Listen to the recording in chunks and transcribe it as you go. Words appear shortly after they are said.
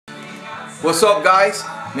What's up, guys?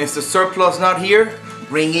 Mr. Surplus Nut here,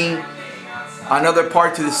 bringing another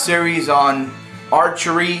part to the series on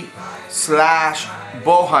archery /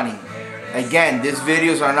 bow hunting. Again, these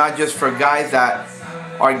videos are not just for guys that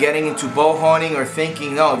are getting into bow hunting or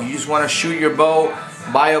thinking, no, if you just want to shoot your bow,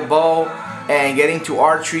 buy a bow and get into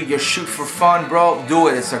archery, just shoot for fun, bro, do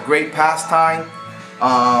it. It's a great pastime.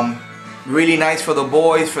 Really nice for the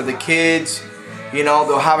boys, for the kids. You know,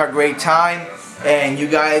 they'll have a great time and you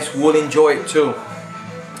guys will enjoy it too.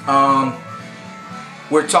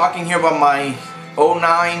 We're talking here about my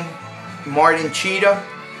 09 Martin Cheetah,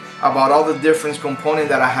 about all the different components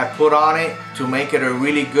that I have put on it to make it a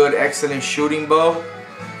really good, excellent shooting bow.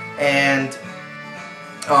 And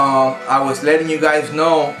I was letting you guys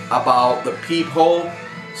know about the peephole.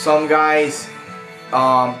 Some guys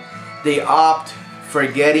they opt for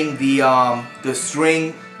getting the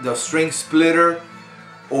string splitter,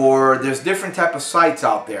 or there's different type of sights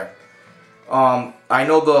out there. I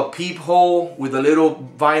know the peephole with a little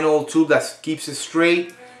vinyl tube that keeps it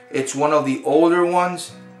straight. It's one of the older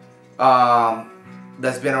ones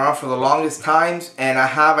that's been around for the longest times, and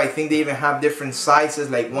I think they even have different sizes,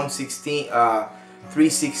 like 1/16,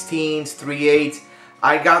 3/16, 3/8.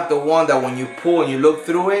 I got the one that when you pull and you look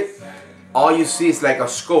through it, all you see is like a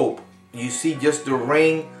scope. You see just the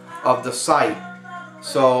ring of the sight.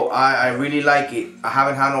 So I really like it. I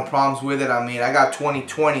haven't had no problems with it. I mean, I got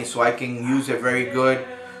 20/20, so I can use it very good,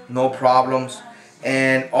 no problems.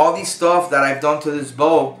 And all these stuff that I've done to this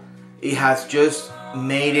bow, it has just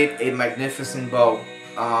made it a magnificent bow.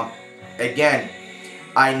 Again,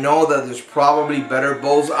 I know that there's probably better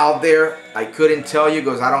bows out there. I couldn't tell you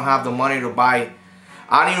because I don't have the money to buy.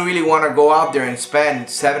 I didn't really want to go out there and spend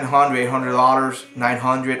 $700, $800,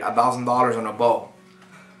 $900, $1,000 on a bow.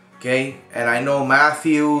 Okay, and I know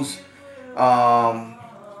Matthews,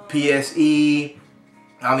 PSE,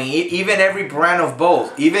 I mean, even every brand of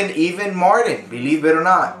bows, even Martin, believe it or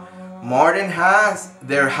not, Martin has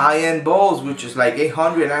their high-end bows, which is like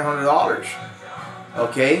 $800, $900.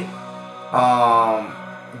 Okay,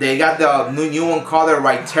 they got the new one called the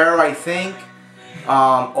Rytera, I think.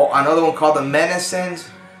 Another one called the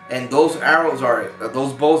Menacins, and those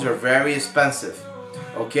bows are very expensive.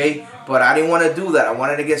 Okay, but I didn't want to do that. I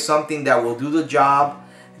wanted to get something that will do the job,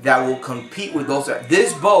 that will compete with those.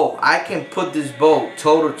 This bow, I can put this bow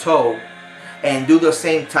toe to toe and do the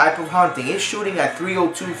same type of hunting. It's shooting at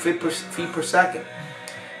 302 feet per second,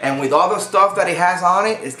 and with all the stuff that it has on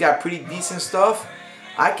it, it's got pretty decent stuff.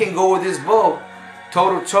 I can go with this bow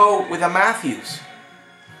toe to toe with a Matthews.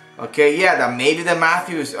 Okay, yeah, that maybe the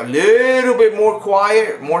Matthews a little bit more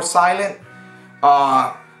quiet, more silent.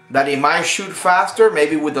 That it might shoot faster,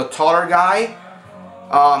 maybe with the taller guy.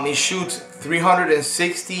 He shoots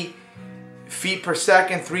 360 feet per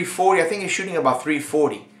second, 340. I think he's shooting about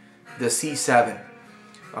 340, the C7.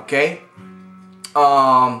 Okay.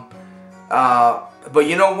 But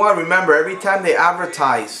you know what? Remember, every time they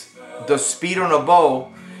advertise, the speed on a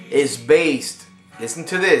bow is based, listen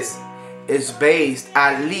to this, is based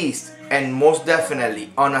at least and most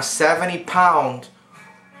definitely on a 70-pound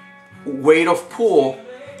weight of pull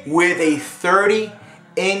with a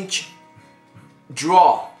 30-inch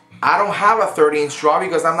draw. I don't have a 30-inch draw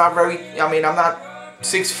because I'm not I'm not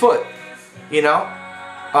 6 foot, you know.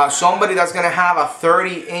 Somebody that's gonna have a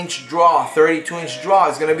 30-inch draw, 32-inch draw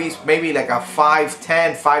is gonna be maybe like a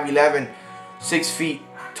 5'10", 5'11", 6 feet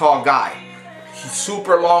tall guy.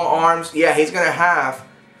 Super long arms. Yeah, he's gonna have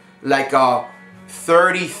like a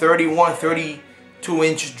 30, 31,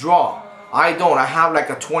 32-inch draw. I don't. I have like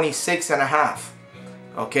a 26.5.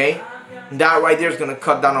 Okay, that right there is gonna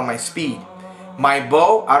cut down on my speed. My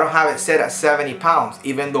bow, I don't have it set at 70 pounds,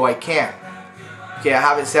 even though I can. Okay, I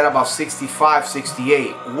have it set about 65,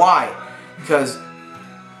 68. Why? Because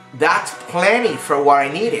that's plenty for what I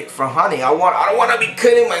needed for hunting. I don't want to be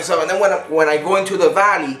killing myself. And then when I go into the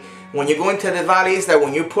valley, when you go into the valley, it's that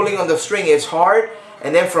when you're pulling on the string, it's hard,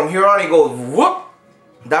 and then from here on it goes whoop.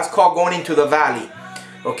 That's called going into the valley.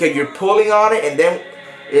 Okay, you're pulling on it, and then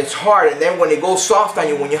it's hard, and then when it goes soft on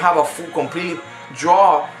you, when you have a full complete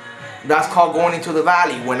draw, that's called going into the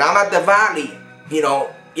valley. When I'm at the valley, you know,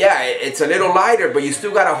 yeah, it's a little lighter, but you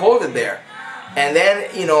still gotta hold it there. And then,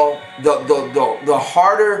 you know, the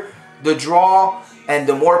harder the draw and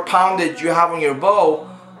the more poundage you have on your bow,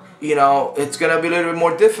 you know, it's gonna be a little bit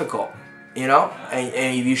more difficult, you know.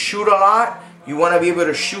 And if you shoot a lot, you want to be able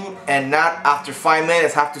to shoot and not after 5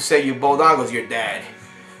 minutes have to say you bow down because you're dead.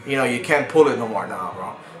 You know, you can't pull it no more now,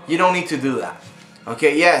 bro. You don't need to do that.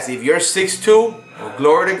 Okay, yes, if you're 6'2", well,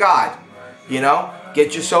 glory to God. You know,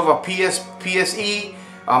 get yourself a PSE,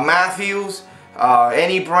 a Matthews,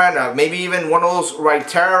 any brand, maybe even one of those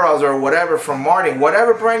Riteras or whatever from Martin,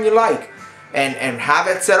 whatever brand you like, and have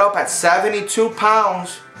it set up at 72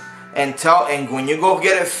 pounds, and when you go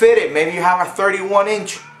get it fitted, maybe you have a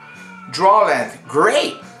 31-inch draw length.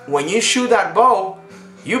 Great. When you shoot that bow,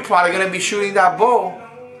 you're probably going to be shooting that bow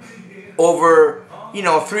over, you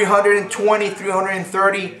know, 320,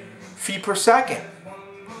 330 feet per second.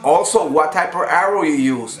 Also, what type of arrow you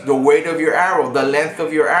use, the weight of your arrow, the length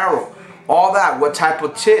of your arrow, all that, what type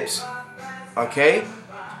of tips, okay?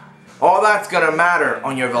 All that's gonna matter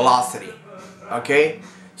on your velocity, okay?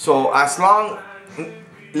 So as long,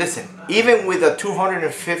 listen, even with a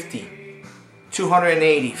 250,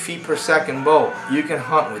 280 feet per second bow, you can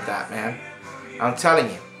hunt with that, man. I'm telling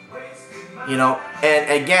you. You know, and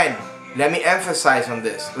again, let me emphasize on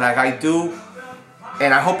this, like I do,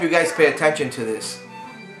 and I hope you guys pay attention to this.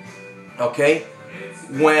 Okay,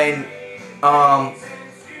 when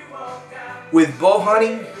with bow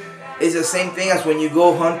hunting, it's the same thing as when you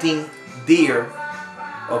go hunting deer,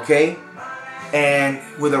 okay, and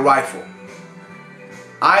with a rifle.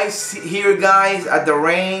 I hear guys at the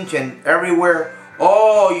range and everywhere,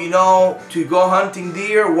 oh, you know, to go hunting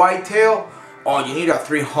deer, whitetail, oh, you need a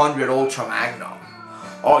 300 Ultra Magnum.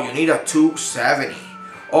 Oh, you need a 270.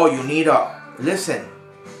 Oh, you need a, listen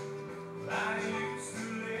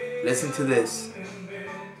to this,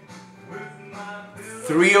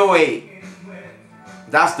 308,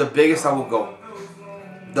 that's the biggest I will go.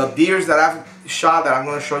 The deers that I've shot, that I'm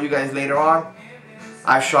going to show you guys later on,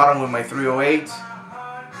 I shot them with my 308s,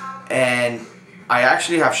 and I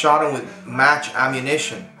actually have shot them with match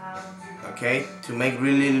ammunition, okay, to make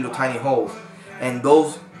really little tiny holes, and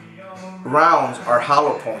those rounds are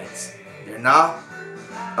hollow points. They're not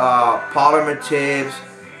polymer tips,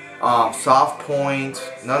 soft points,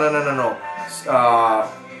 no,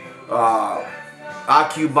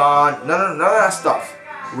 Accubond, none of that stuff.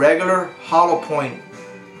 Regular hollow point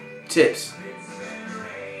tips.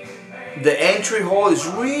 The entry hole is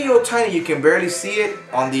real tiny, you can barely see it.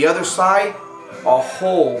 On the other side, a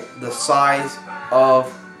hole the size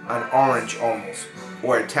of an orange almost,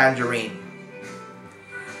 or a tangerine.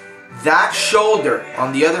 That shoulder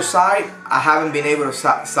on the other side, I haven't been able to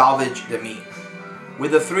salvage the meat.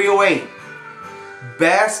 With the 308,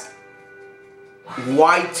 best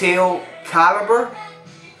whitetail caliber,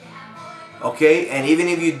 okay, and even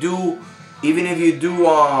if you do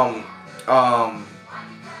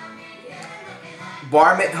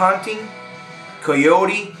varmint hunting,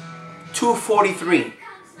 coyote, 243.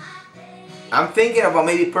 I'm thinking about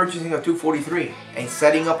maybe purchasing a 243 and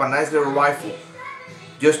setting up a nice little rifle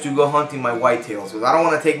just to go hunting my whitetails, because I don't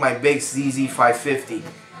want to take my big ZZ 550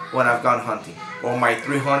 when I've gone hunting, or my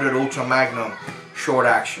 300 Ultra Magnum short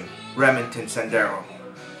action Remington Sendero.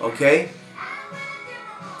 Okay,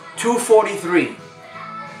 243,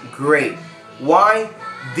 great. Why?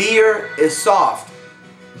 Deer is soft.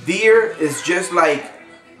 Deer is just like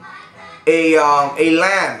a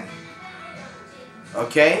lamb.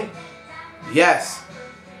 Okay, yes,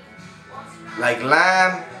 like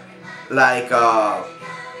lamb, like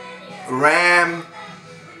ram,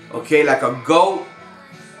 okay, like a goat,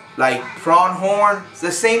 like pronghorn. It's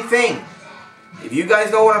the same thing. If you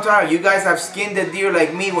guys know what I'm talking about, you guys have skinned a deer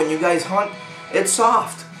like me. When you guys hunt, it's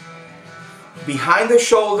soft. Behind the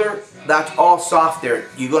shoulder, that's all soft there.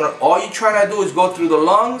 All you're trying to do is go through the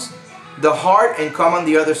lungs, the heart, and come on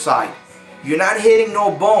the other side. You're not hitting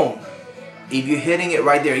no bone. If you're hitting it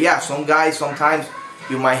right there, yeah, some guys, sometimes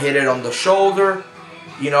you might hit it on the shoulder,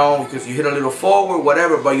 you know, because you hit a little forward,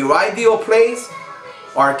 whatever. But your ideal place,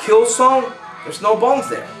 our kill zone, there's no bones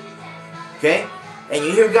there. Okay? And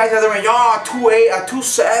you hear guys out there, oh, 2.8, a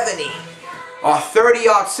 270, a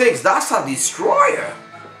 30-06, that's a destroyer.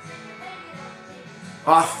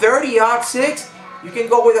 A 30-06, you can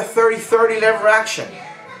go with a 30-30 lever action.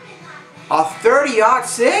 A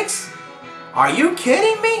 30-06? Are you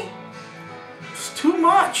kidding me? It's too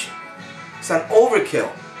much. It's an overkill.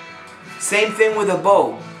 Same thing with a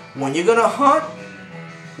bow. When you're gonna hunt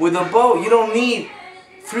with a bow, you don't need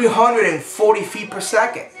 340 feet per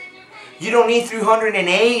second. You don't need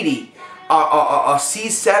 380. A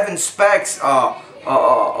C7 specs.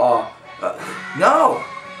 No.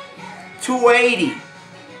 280.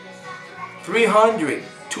 300.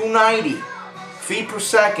 290 feet per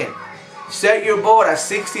second. Set your bow at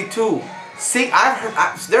 62. See,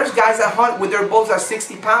 there's guys that hunt with their bows at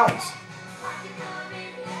 60 pounds.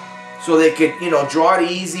 So they could, you know, draw it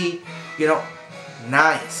easy, you know,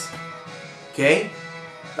 nice. Okay?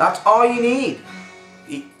 That's all you need.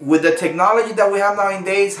 With the technology that we have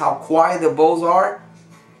nowadays, how quiet the bows are,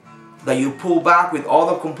 that you pull back with all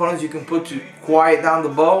the components you can put to quiet down the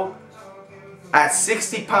bow, at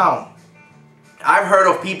 60 pounds. I've heard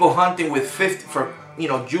of people hunting with 50 for, you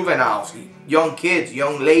know, juveniles, young kids,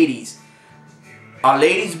 young ladies. A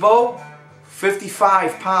lady's bow,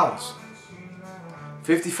 55 pounds.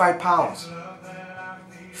 55 pounds.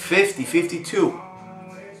 50, 52.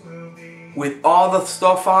 With all the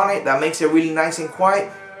stuff on it that makes it really nice and quiet.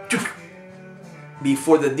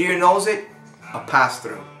 Before the deer knows it, a pass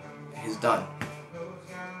through is done.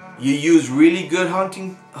 You use really good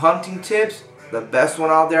hunting tips. The best one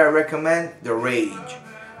out there I recommend, the Rage.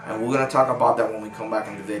 And we're going to talk about that when we come back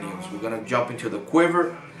in the videos. We're going to jump into the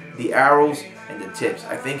quiver, the arrows, and the tips.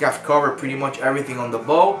 I think I've covered pretty much everything on the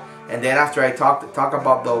bow. And then after I talk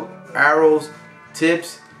about the arrows,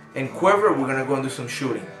 tips, and quiver, we're going to go and do some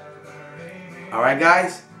shooting. Alright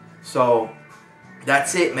guys? So,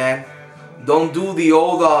 that's it, man. Don't do the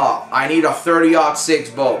old, I need a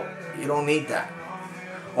 30-06 bow. You don't need that.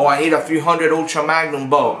 Oh, I need a 300 Ultra Magnum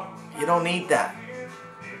bow. You don't need that.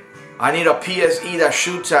 I need a PSE that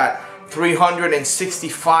shoots at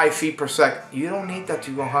 365 feet per second. You don't need that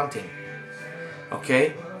to go hunting.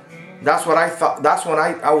 Okay? That's what I thought. That's what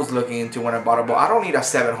I was looking into when I bought a bow. I don't need a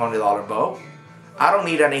 $700 bow. I don't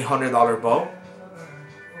need an $800 bow.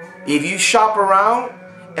 If you shop around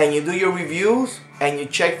and you do your reviews and you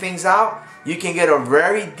check things out, you can get a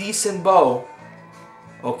very decent bow.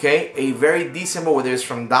 Okay? A very decent bow, whether it's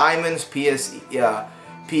from Diamonds, PSE,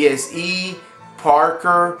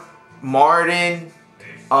 Parker, Martin,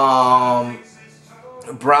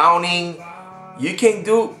 Browning. You can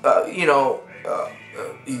do,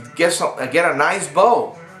 get a nice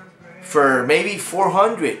bow for maybe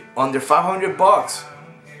 400, under 500 bucks.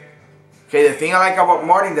 Okay, the thing I like about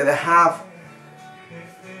Martin that they have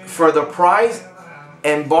for the price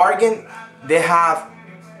and bargain, they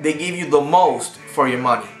give you the most for your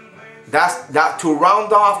money. That to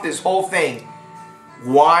round off this whole thing.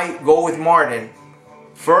 Why go with Martin?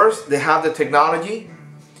 First, they have the technology.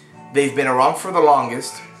 They've been around for the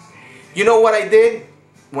longest. You know what I did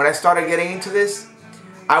when I started getting into this?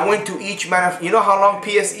 I went to each manufacturer. You know how long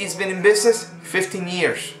PSE's been in business? 15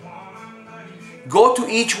 years. Go to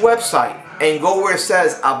each website and go where it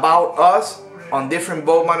says about us on different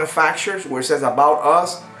bow manufacturers, where it says about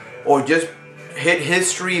us, or just hit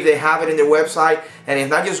history if they have it in their website, and if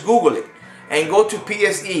not, just Google it. And go to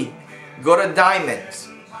PSE, go to Diamonds,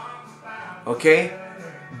 okay?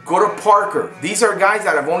 Go to Parker. These are guys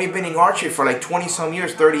that have only been in archery for like 20 some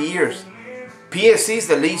years, 30 years. PSE is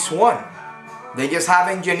the least one. They just have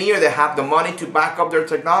engineers that have the money to back up their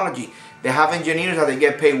technology. They have engineers that they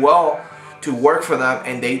get paid well to work for them,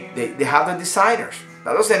 and they have the designers.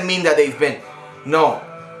 That doesn't mean that they've been, no.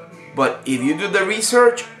 But if you do the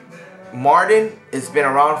research, Martin has been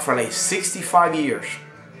around for like 65 years.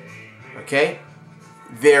 Okay?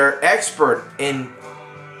 They're expert in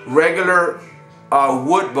regular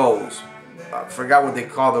wood bows. I forgot what they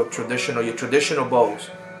call the your traditional bows.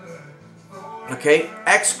 Okay?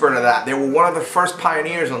 Expert at that. They were one of the first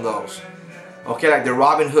pioneers on those. Okay? Like the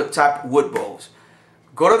Robin Hood type wood bows.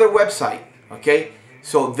 Go to their website. Okay?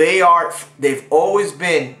 So they've always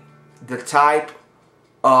been the type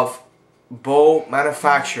of bow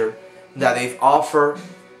manufacturer that they've offered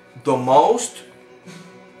the most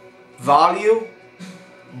value,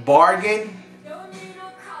 bargain,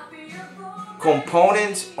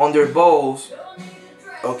 components on their bows,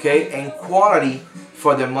 okay, and quality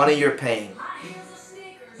for the money you're paying.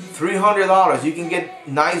 $300, you can get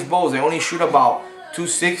nice bows. They only shoot about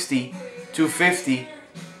 260, 250,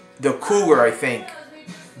 the Cougar, I think,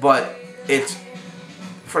 but it's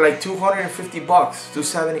for like 250 bucks,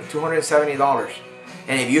 $270.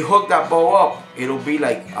 And if you hook that bow up, it'll be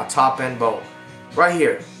like a top-end bow. Right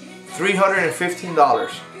here,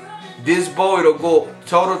 $315. This bow, it'll go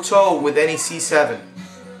toe-to-toe with any C7.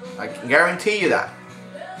 I can guarantee you that.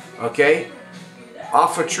 Okay?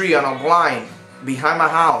 Off a tree, on a blind, behind my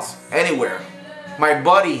house, anywhere. My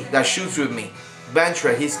buddy that shoots with me,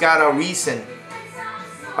 Bentra, he's got a recent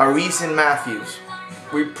Matthews.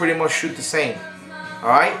 We pretty much shoot the same.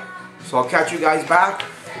 Alright? So I'll catch you guys back,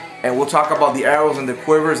 and we'll talk about the arrows and the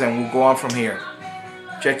quivers, and we'll go on from here.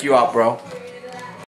 Check you out, bro.